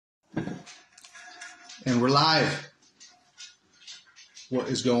And we're live. What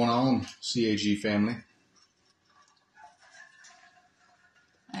is going on, CAG family?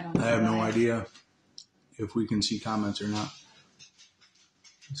 I have no idea if we can see comments or not.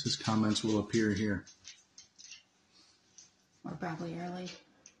 It says comments will appear here. We're probably early.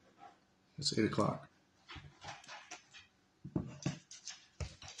 It's 8 o'clock.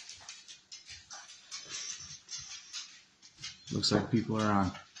 Looks like people are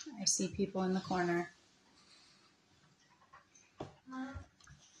on. I see people in the corner.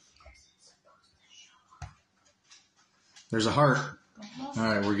 There's a heart. All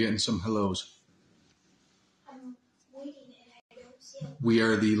right, we're getting some hellos. We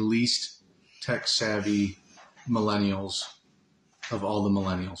are the least tech-savvy millennials of all the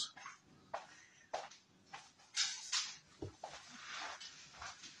millennials.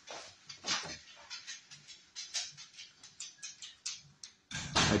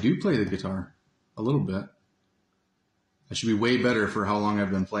 I do play the guitar a little bit. I should be way better for how long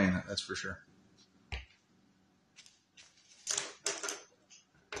I've been playing it, that's for sure.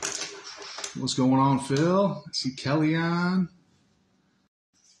 What's going on, Phil? I see Kelly on.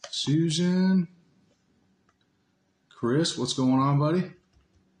 Susan. Chris, what's going on, buddy?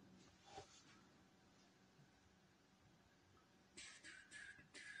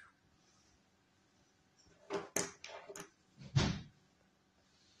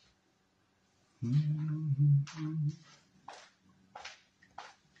 Did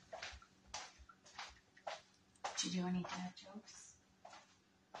you do any dad jokes?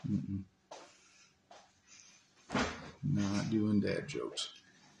 Mm-mm. Not doing dad jokes.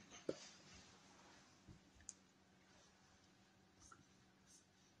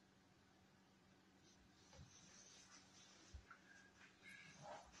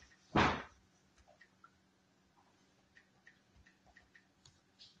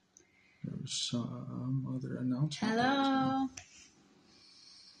 There's some other announcement. Hello.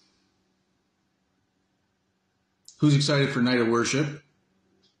 Who's excited for Night of Worship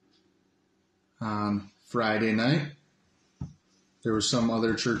on Friday night? There was some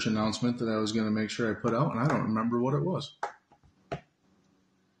other church announcement that I was going to make sure I put out, and I don't remember what it was.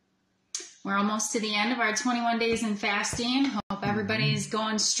 We're almost to the end of our 21 days in fasting. Hope everybody's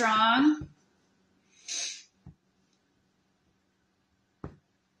going strong.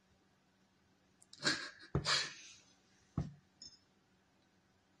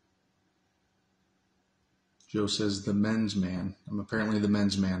 Joe says the men's man. I'm apparently the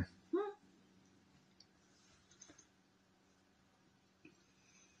men's man.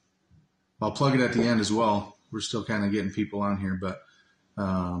 I'll plug it at the end as well. We're still kind of getting people on here, but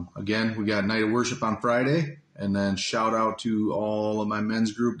again, we got Night of Worship on Friday, and then shout out to all of my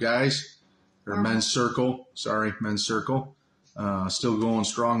men's group guys, or men's circle. Sorry, men's circle. Still going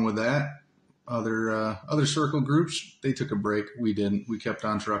strong with that. Other circle groups, they took a break. We didn't. We kept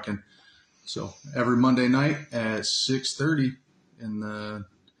on trucking. So every Monday night at 6:30 in the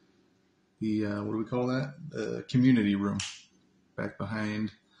what do we call that? The community room, back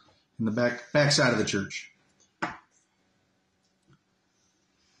behind. In the back side of the church.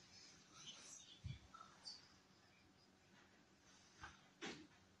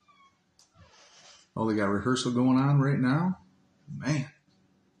 Oh, they got rehearsal going on right now? Man.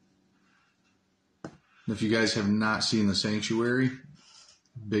 If you guys have not seen The Sanctuary,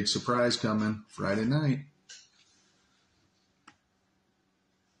 big surprise coming Friday night.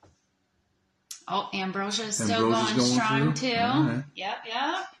 Oh, Ambrosia's still going strong too. Right. Yep.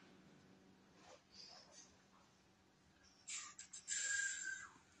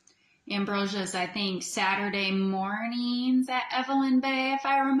 Ambrosia's, I think, Saturday mornings at Evelyn Bay, if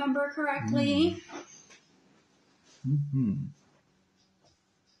I remember correctly. Mm-hmm.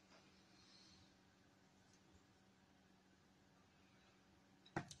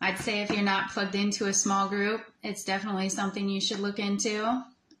 I'd say if you're not plugged into a small group, it's definitely something you should look into.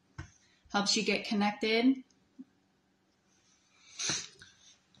 Helps you get connected.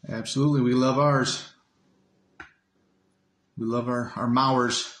 Absolutely. We love ours. We love our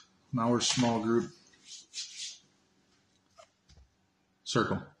Mowers small group.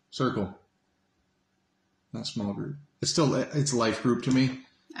 Circle. Not small group. It's life group to me.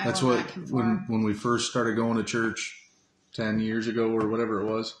 That's what, when we first started going to church 10 years ago or whatever it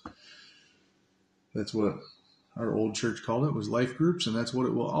was, that's what our old church called it, was life groups, and that's what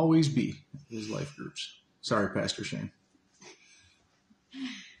it will always be, is life groups. Sorry, Pastor Shane.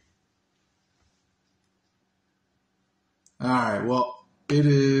 All right, well, it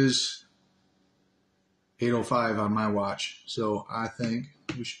is 8:05 on my watch, so I think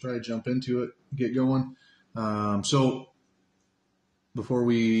we should probably jump into it, get going. So before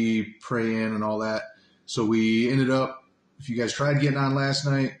we pray in and all that, So we ended up, if you guys tried getting on last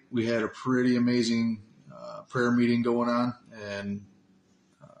night, we had a pretty amazing prayer meeting going on, and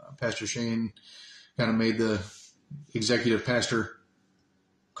Pastor Shane kind of made the executive pastor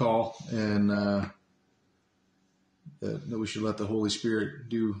call, and that we should let the Holy Spirit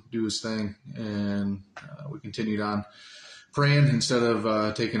do his thing. And we continued on praying instead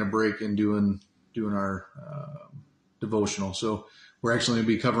of taking a break and doing our devotional. So we're actually going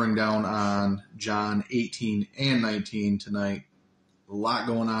to be covering down on John 18 and 19 tonight. A lot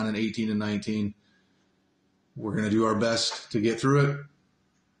going on in 18 and 19. We're going to do our best to get through it.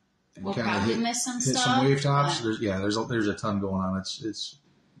 And we'll probably miss some stuff. Hit some wave tops. There's a ton going on. It's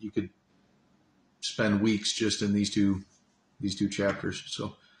you could spend weeks just in these two chapters.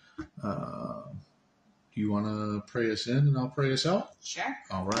 So, do you want to pray us in, and I'll pray us out? Sure.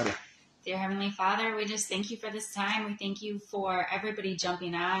 All righty. Dear Heavenly Father, we just thank you for this time. We thank you for everybody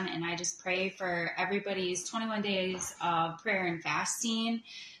jumping on, and I just pray for everybody's 21 days of prayer and fasting,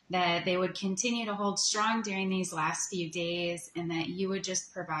 that they would continue to hold strong during these last few days, and that you would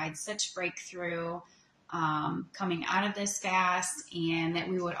just provide such breakthrough coming out of this fast, and that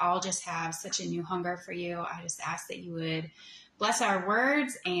we would all just have such a new hunger for you. I just ask that you would bless our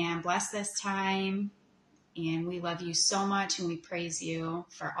words and bless this time. And we love you so much, and we praise you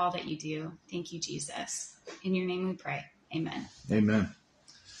for all that you do. Thank you, Jesus. In your name we pray. Amen. Amen.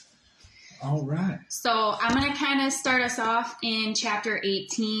 All right. So I'm going to kind of start us off in chapter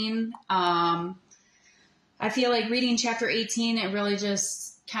 18. I feel like reading chapter 18, it really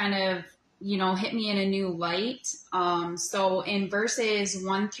just kind of, hit me in a new light. So in verses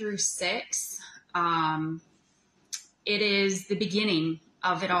 1 through 6, it is the beginning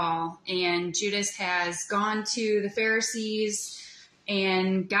of it all. And Judas has gone to the Pharisees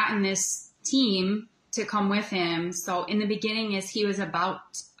and gotten this team to come with him. So in the beginning, as Jesus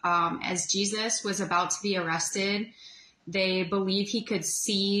was about to be arrested, they believe he could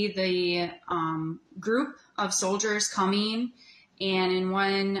see the group of soldiers coming. And in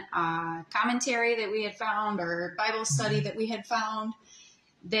one commentary that we had found, or Bible study that we had found,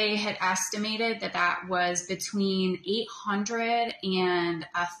 they had estimated that was between 800 and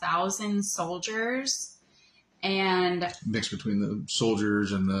 1,000 soldiers. And mixed between the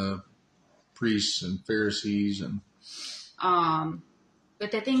soldiers and the priests and Pharisees. And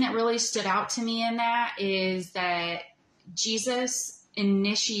but the thing that really stood out to me in that is that Jesus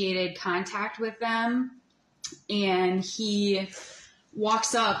initiated contact with them, and he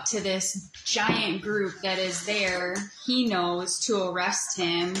walks up to this giant group that is there, he knows, to arrest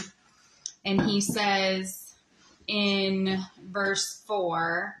him. And he says in verse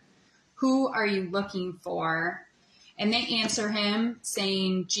 4, "Who are you looking for?" And they answer him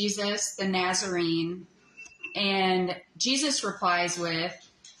saying, "Jesus the Nazarene." And Jesus replies with,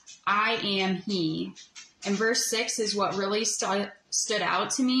 "I am he." And verse 6 is what really stood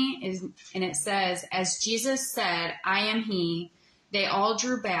out to me, and it says, "As Jesus said, 'I am he,' they all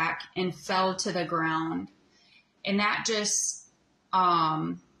drew back and fell to the ground." And that just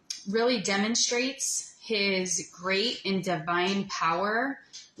really demonstrates his great and divine power.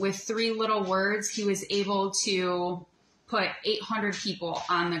 With 3 little words, he was able to put 800 people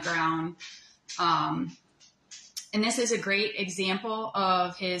on the ground. And this is a great example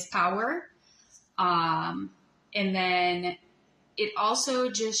of his power. And then it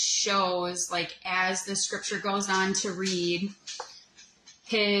also just shows, as the scripture goes on to read,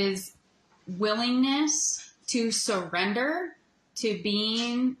 his willingness to surrender to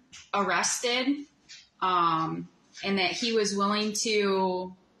being arrested, and that he was willing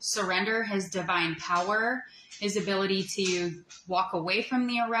to surrender his divine power, his ability to walk away from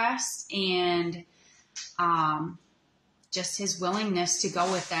the arrest, and just his willingness to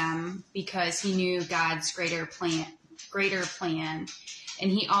go with them because he knew God's greater plan.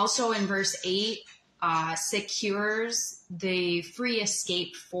 And he also, in verse 8, secures the free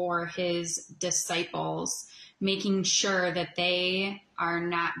escape for his disciples, making sure that they are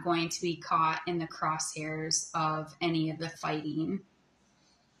not going to be caught in the crosshairs of any of the fighting.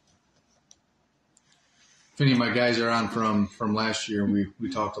 If any of my guys are on from last year,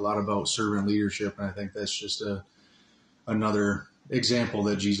 we talked a lot about servant leadership, and I think that's just another example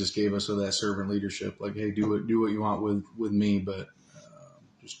that Jesus gave us of that servant leadership. Like, hey, do what you want with me, but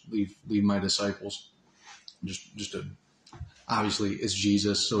just leave my disciples. Obviously it's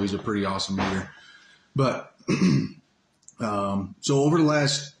Jesus, so he's a pretty awesome leader. But so over the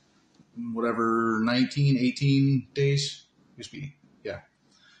last 18 days,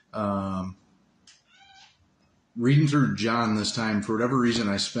 reading through John this time, for whatever reason,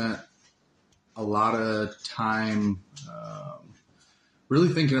 I spent a lot of time really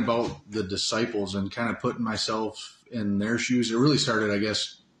thinking about the disciples and kind of putting myself in their shoes. It really started, I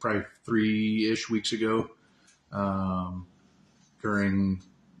guess, probably 3-ish weeks ago. During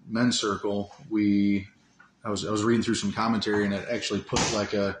men's circle, I was reading through some commentary, and it actually put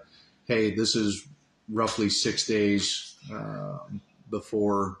like hey, this is roughly 6 days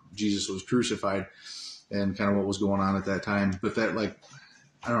before Jesus was crucified, and kind of what was going on at that time. But that, like,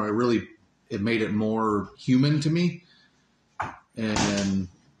 I don't know, it made it more human to me, and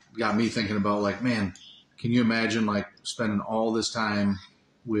got me thinking about, like, man, can you imagine like spending all this time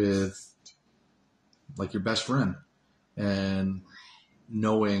with like your best friend, and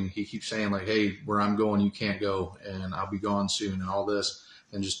knowing he keeps saying, like, hey, where I'm going, you can't go, and I'll be gone soon, and all this,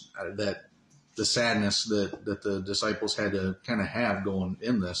 and just that the sadness that the disciples had to kind of have going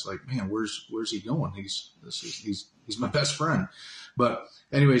in this, like, man, where's he going? He's my best friend. But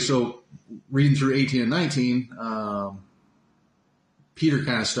anyway, so reading through 18 and 19, Peter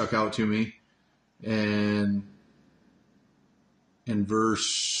kind of stuck out to me, and in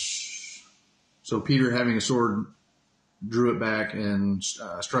so Peter, having a sword, drew it back and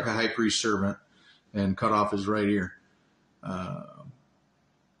struck a high priest's servant and cut off his right ear.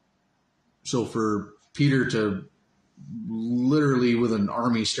 So for Peter to literally, with an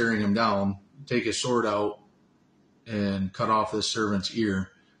army staring him down, take his sword out and cut off this servant's ear,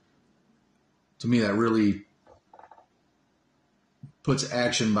 to me that really puts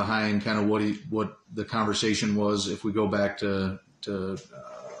action behind kind of what the conversation was. If we go back to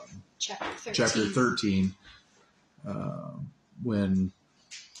chapter 13, when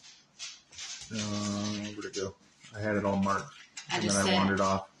where'd it go? I had it all marked, and then I wandered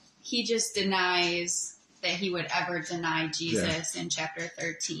off. He just denies that he would ever deny Jesus in chapter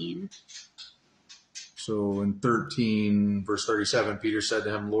 13. So in 13, verse 37, Peter said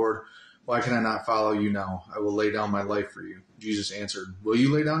to him, Lord, why can I not follow you now? I will lay down my life for you. Jesus answered, will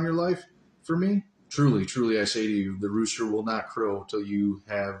you lay down your life for me? Truly, truly, I say to you, the rooster will not crow till you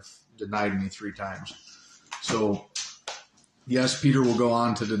have denied me 3 times. So, yes, Peter will go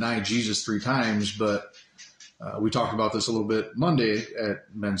on to deny Jesus 3 times, but we talked about this a little bit Monday at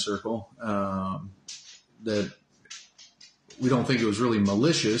Men's Circle, that we don't think it was really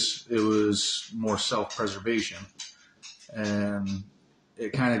malicious. It was more self-preservation. And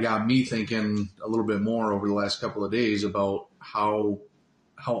it kind of got me thinking a little bit more over the last couple of days about how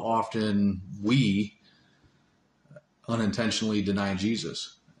often we unintentionally deny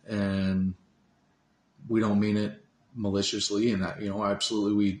Jesus. And we don't mean it maliciously, and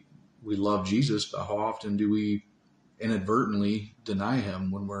absolutely we love Jesus, but how often do we inadvertently deny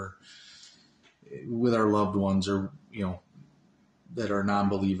him when we're with our loved ones, or that are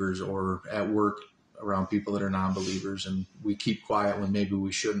non-believers, or at work around people that are non-believers, and we keep quiet when maybe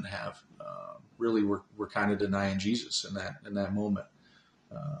we shouldn't have. Really, we're kind of denying Jesus in that moment.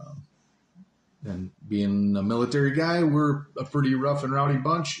 And being a military guy, we're a pretty rough and rowdy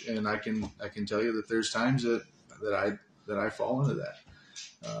bunch, and I can tell you that there's times that I fall into that.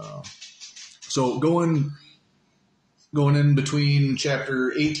 So going in between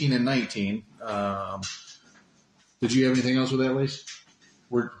chapter 18 and 19, did you have anything else with that, Lace?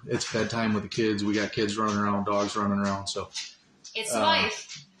 It's bedtime with the kids. We got kids running around, dogs running around. So it's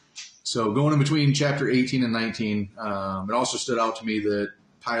life. So going in between chapter 18 and 19, it also stood out to me that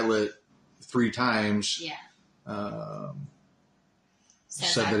Pilate 3 times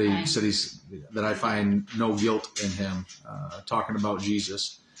said that I find no guilt in him, talking about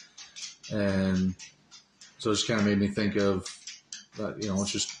Jesus. And so it just kind of made me think of,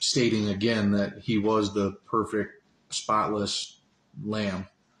 it's just stating again that he was the perfect, spotless lamb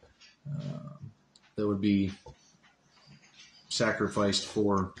that would be sacrificed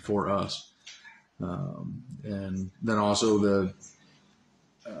for us. And then also the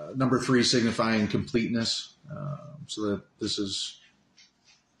number 3 signifying completeness, so that this is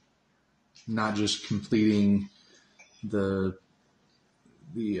not just completing the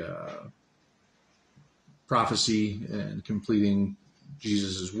prophecy and completing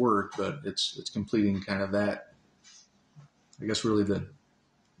Jesus's work, but it's completing kind of that, I guess, really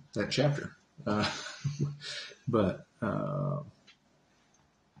that chapter.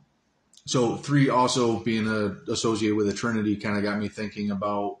 So 3 also being associated with the Trinity kind of got me thinking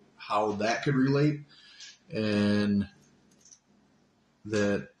about how that could relate, and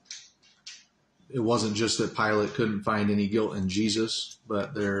that it wasn't just that Pilate couldn't find any guilt in Jesus,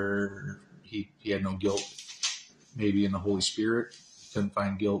 but he had no guilt maybe in the Holy Spirit. He couldn't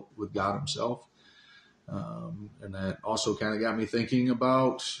find guilt with God himself. And that also kind of got me thinking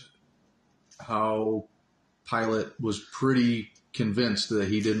about how Pilate was pretty convinced that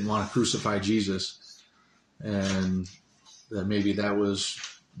he didn't want to crucify Jesus, and that maybe that was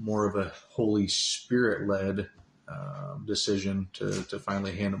more of a Holy Spirit led decision to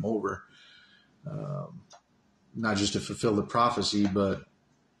finally hand him over, not just to fulfill the prophecy, but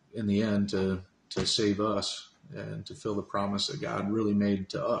in the end to save us and to fulfill the promise that God really made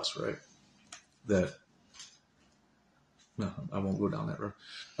to us, right? That, no, I won't go down that road.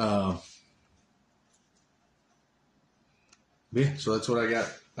 Yeah, so that's what I got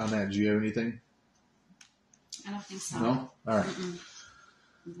on that. Do you have anything? I don't think so. No? All right.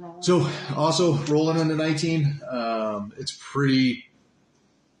 So also rolling into 19, it's pretty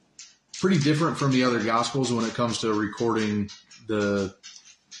different from the other gospels when it comes to recording the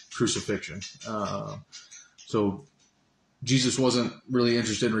crucifixion. So Jesus wasn't really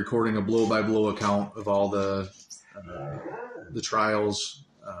interested in recording a blow by blow account of all the trials.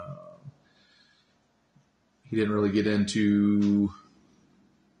 He didn't really get into.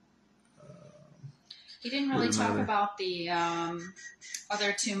 He didn't really talk about the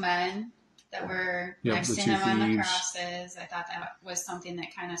other two men that were next to him on the crosses. I thought that was something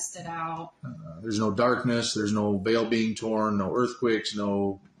that kind of stood out. There's no darkness. There's no veil being torn, no earthquakes,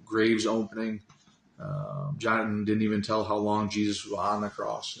 no graves opening. John didn't even tell how long Jesus was on the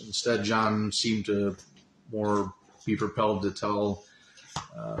cross. Instead, John seemed to more be propelled to tell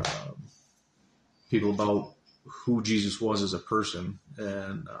people about who Jesus was as a person,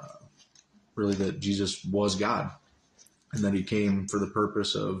 and really that Jesus was God, and that he came for the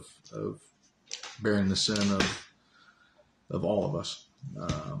purpose of bearing the sin of all of us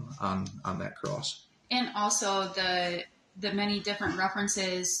on that cross. And also the many different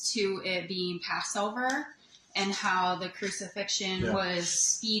references to it being Passover and how the crucifixion was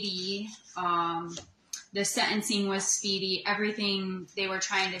speedy. The sentencing was speedy. Everything, they were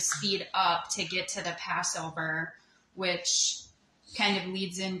trying to speed up to get to the Passover, which kind of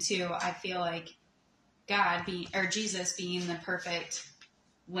leads into, I feel like, Jesus being the perfect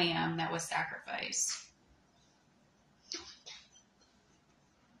lamb that was sacrificed.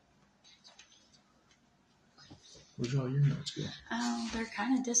 Where's all your notes go? Oh, they're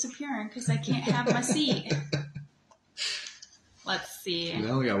kind of disappearing because I can't have my seat. Let's see. We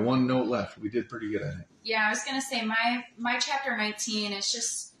only got one note left. We did pretty good, I think. Yeah, I was going to say my chapter 19 is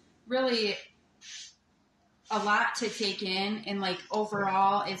just really a lot to take in. And like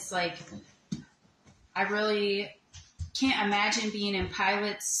overall, it's like I really can't imagine being in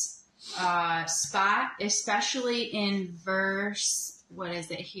Pilate's spot, especially in verse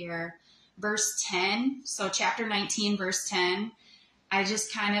 10. So chapter 19, verse 10. I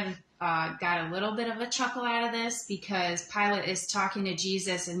just kind of got a little bit of a chuckle out of this because Pilate is talking to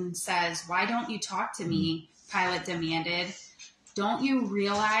Jesus and says, "Why don't you talk to me?" Pilate demanded. "Don't you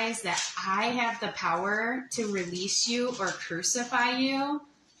realize that I have the power to release you or crucify you?"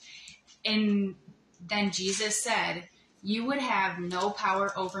 And then Jesus said, "You would have no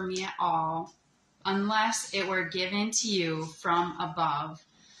power over me at all unless it were given to you from above.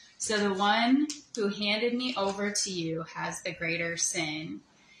 So the one who handed me over to you has the greater sin."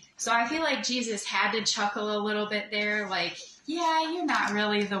 So I feel like Jesus had to chuckle a little bit there, like, yeah, you're not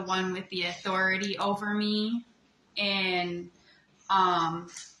really the one with the authority over me. And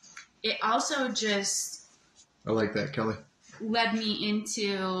it also just... I like that, Kelly. Led me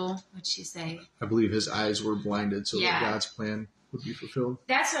into, what'd she say? I believe his eyes were blinded so that God's plan would be fulfilled.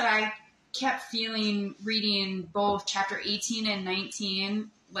 That's what I kept feeling reading both chapter 18 and 19.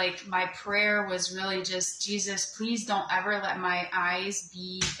 Like, my prayer was really just, Jesus, please don't ever let my eyes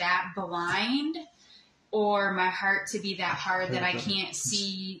be that blind or my heart to be that hard that I can't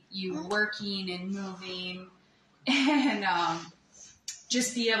see you working and moving and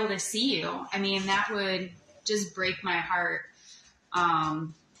just be able to see you. I mean, that would just break my heart.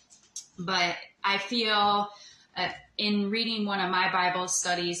 But I feel in reading one of my Bible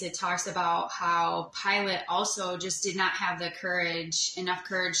studies, it talks about how Pilate also just did not have enough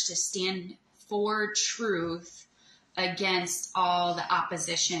courage to stand for truth against all the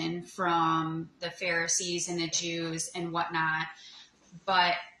opposition from the Pharisees and the Jews and whatnot.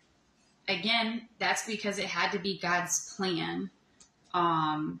 But again, that's because it had to be God's plan.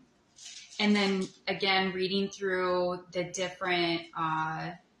 And then again, reading through the different,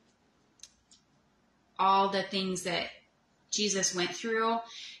 all the things that Jesus went through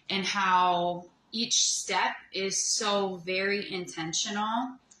and how each step is so very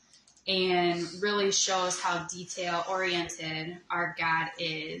intentional and really shows how detail oriented our God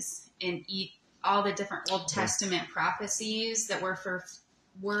is, and all the different Old Testament prophecies that were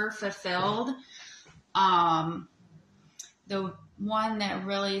fulfilled. The one that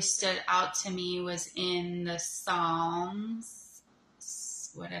really stood out to me was in the Psalms.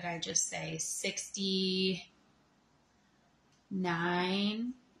 What did I just say? 60.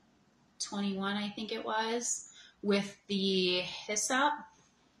 9:21, I think it was, with the hyssop.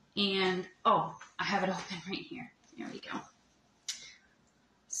 And, I have it open right here. There we go.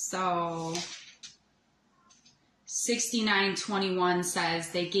 So 69:21 says,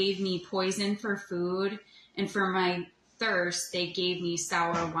 they gave me poison for food, and for my thirst, they gave me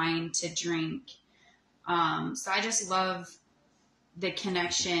sour wine to drink. So I just love the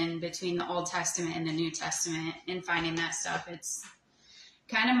connection between the Old Testament and the New Testament and finding that stuff. It's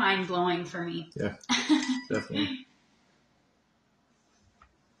kind of mind-blowing for me. Yeah, definitely.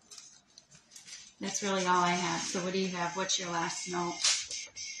 That's really all I have. So what do you have? What's your last note?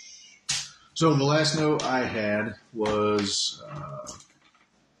 So the last note I had was, how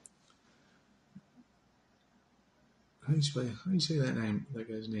do you say that name? That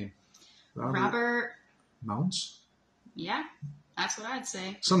guy's name? Robert Mounts? Yeah, that's what I'd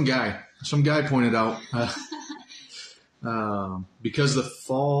say. Some guy pointed out, because the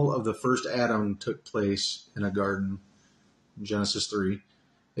fall of the first Adam took place in a garden, in Genesis 3,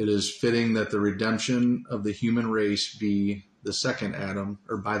 it is fitting that the redemption of the human race be the second Adam,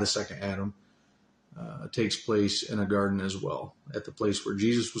 or by the second Adam, takes place in a garden as well. At the place where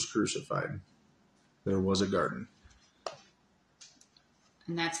Jesus was crucified, there was a garden.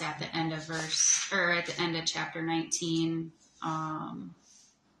 And that's at the end of at the end of chapter 19,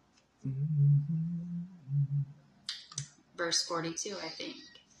 verse 42, I think.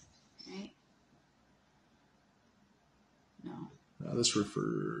 Right? No. This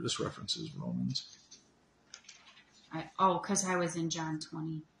references Romans. Because I was in John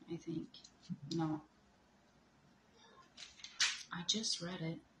 20, I think. No. I just read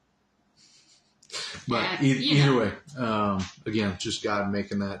it. But either way, again, just God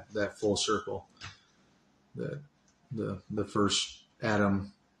making that full circle. That the first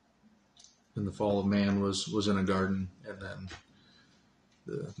Adam in the fall of man was in a garden, and then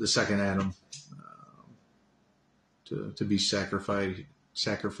the second Adam to be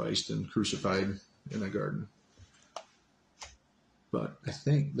sacrificed and crucified in a garden. But I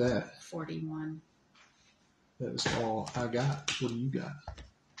think that 41. That is all I got. What do you got?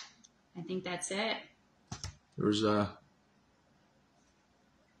 I think that's it. There's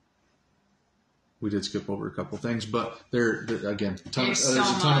we did skip over a couple things, but there again, there's a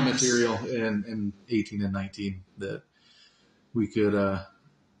ton of material in 18 and 19 that we could have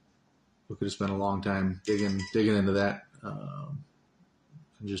spent a long time digging into that, and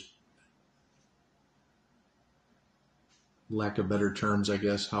just, lack of better terms, I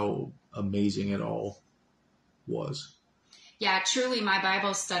guess, how amazing it all was. Yeah, truly, my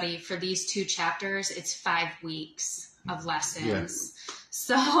Bible study for these 2 chapters, it's 5 weeks of lessons. Yeah.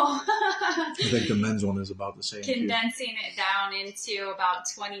 So I think the men's one is about the same. Condensing it down into about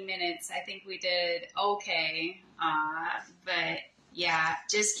 20 minutes, I think we did okay. But yeah,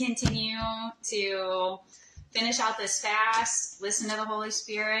 just continue to finish out this fast, listen to the Holy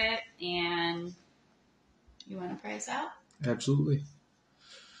Spirit, and you want to pray us out? Absolutely.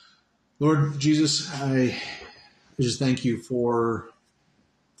 Lord Jesus, I just thank you for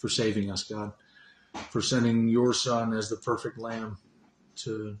saving us, God, for sending your Son as the perfect Lamb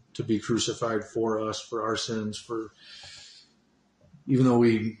to be crucified for us, for our sins, for even though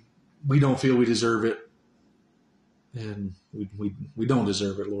we don't feel we deserve it, and we don't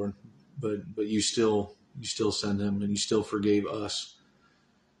deserve it, Lord, but you still send him, and you still forgave us,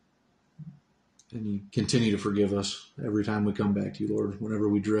 and you continue to forgive us every time we come back to you, Lord. Whenever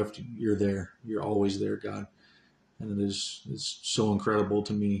we drift, you're there. You're always there, God. And it's so incredible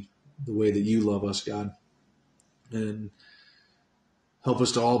to me the way that you love us, God. And help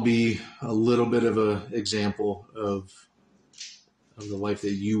us to all be a little bit of an example of the life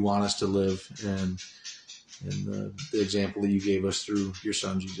that you want us to live, and the example that you gave us through your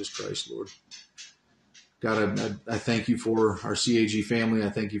Son, Jesus Christ, Lord. God, I thank you for our CAG family.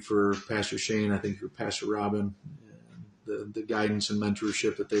 I thank you for Pastor Shane. I thank you for Pastor Robin, and the guidance and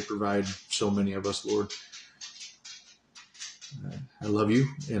mentorship that they provide so many of us, Lord. I love you,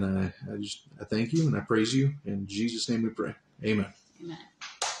 and I thank you, and I praise you. In Jesus' name we pray. Amen. Amen.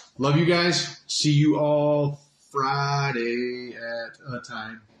 Love you guys. See you all Friday at a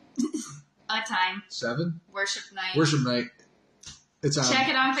time. 7? Worship night. Worship night. It's on. Check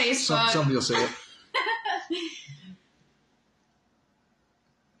it on Facebook. Somebody will say it.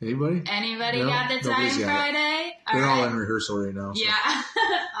 Anybody? No, got the time Friday? They're all in rehearsal right now. So. Yeah.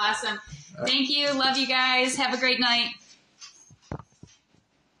 Awesome. Thank you. Love you guys. Have a great night.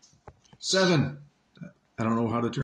 7. I don't know how to turn.